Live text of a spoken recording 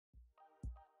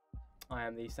I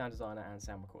am the sound designer and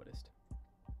sound recordist.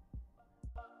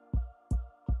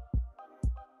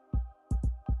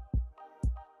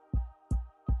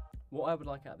 What I would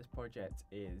like out of this project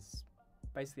is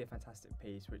basically a fantastic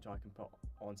piece which I can put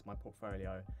onto my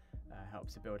portfolio,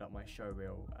 helps to build up my show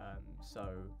reel, so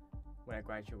when I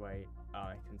graduate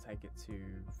I can take it to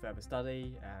further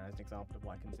study as an example of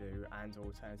what I can do, and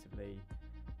alternatively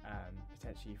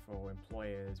potentially for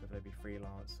employers, whether they be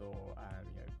freelance or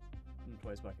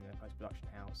employers working in a post-production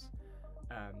house,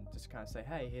 just to kind of say,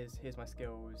 hey, here's my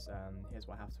skills, here's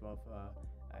what I have to offer,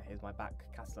 here's my back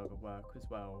catalogue of work as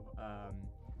well,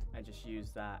 and just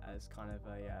use that as kind of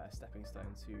a stepping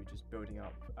stone to just building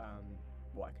up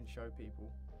what I can show people.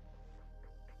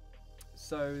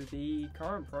 So the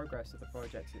current progress of the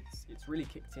project, it's really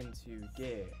kicked into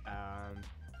gear.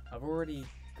 I've already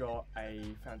got a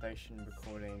foundation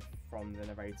recording from the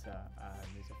narrator.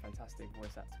 He's a fantastic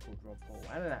voice actor called Rob Paul,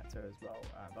 and an actor as well.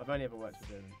 I've only ever worked with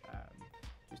him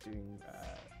just doing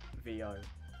VO.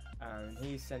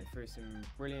 He's sent through some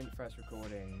brilliant first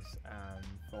recordings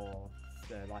for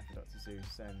the life of Dr.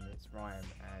 Seuss and its rhyme,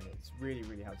 and it's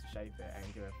really helped to shape it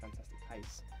and give a fantastic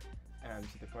pace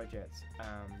to the project.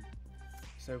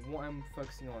 So what I'm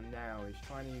focusing on now is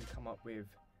trying to come up with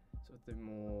sort of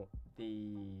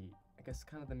I guess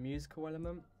kind of the musical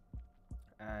element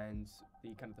and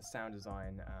the kind of the sound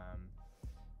design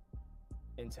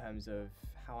in terms of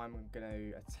how I'm going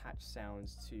to attach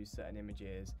sounds to certain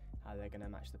images, how they're going to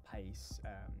match the pace,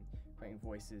 creating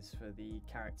voices for the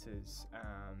characters,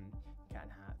 Cat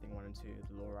and Hat, Thing 1 and 2,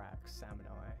 the Lorax, Sam and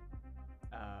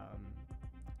I.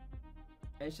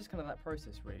 And it's just kind of that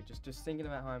process really, just thinking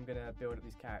about how I'm going to build up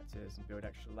these characters and build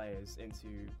extra layers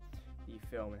into the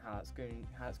film and how it's going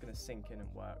to sink in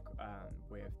and work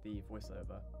with the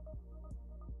voiceover.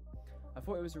 I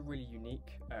thought it was a really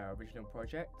unique original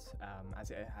project, as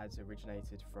it has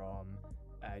originated from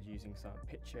using some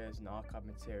pictures and archive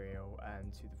material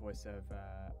to the voice of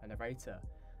a narrator.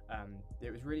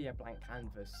 It was really a blank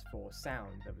canvas for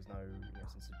sound. There was no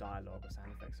sense of dialogue or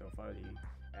sound effects or foley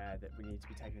that we need to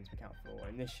be taken into account for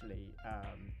initially,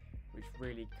 which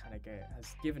really kind of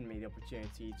has given me the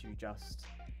opportunity to just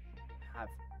have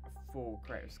a full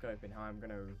creative scope in how I'm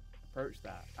going to approach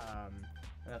that.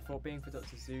 And I thought, being for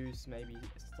Dr. Seuss, maybe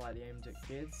slightly aimed at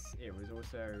kids, it was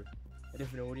also a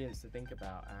different audience to think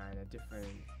about and a different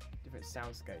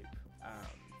soundscape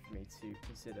for me to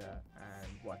consider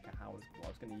and work out what I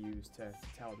was going to use to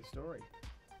tell the story.